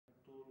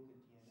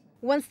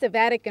Once the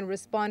Vatican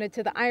responded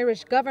to the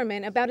Irish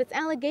government about its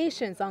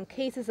allegations on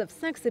cases of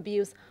sex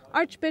abuse,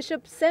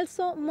 Archbishop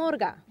Celso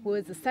Morga, who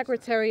is the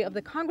secretary of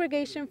the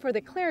Congregation for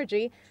the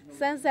Clergy,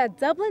 says that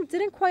Dublin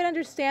didn't quite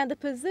understand the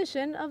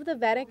position of the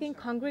Vatican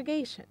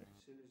Congregation.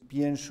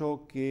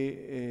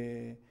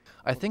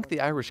 I think the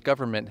Irish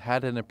government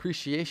had an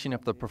appreciation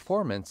of the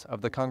performance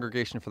of the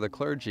Congregation for the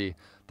Clergy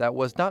that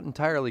was not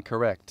entirely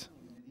correct.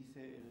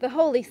 The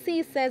Holy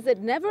See says it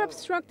never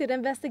obstructed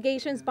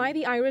investigations by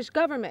the Irish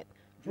government.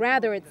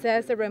 Rather, it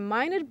says it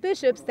reminded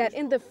bishops that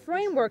in the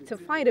framework to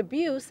fight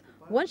abuse,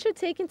 one should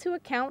take into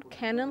account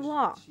canon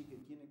law.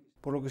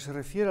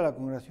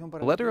 The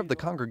letter of the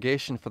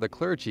Congregation for the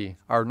Clergy,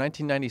 our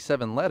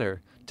 1997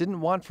 letter,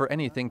 didn't want for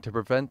anything to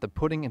prevent the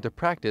putting into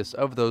practice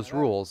of those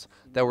rules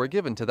that were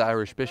given to the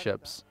Irish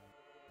bishops.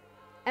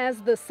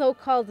 As the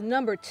so-called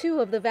number 2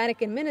 of the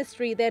Vatican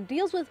ministry that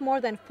deals with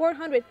more than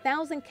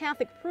 400,000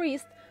 Catholic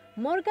priests,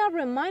 Morga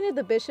reminded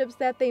the bishops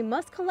that they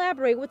must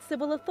collaborate with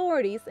civil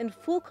authorities in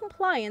full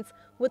compliance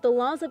with the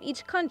laws of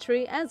each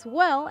country as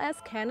well as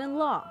canon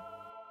law.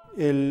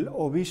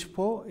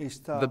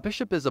 The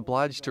bishop is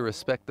obliged to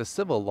respect the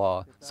civil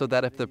law so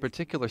that if the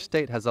particular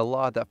state has a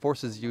law that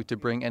forces you to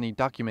bring any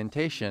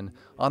documentation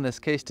on this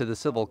case to the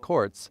civil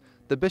courts,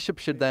 the bishop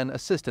should then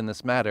assist in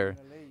this matter.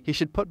 He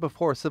should put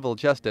before civil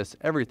justice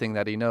everything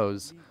that he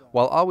knows,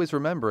 while always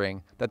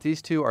remembering that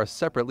these two are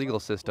separate legal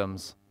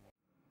systems.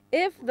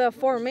 If the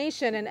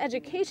formation and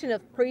education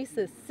of priests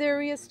is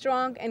serious,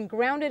 strong, and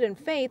grounded in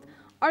faith,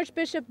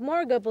 Archbishop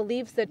Morga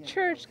believes the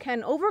Church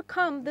can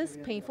overcome this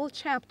painful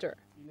chapter.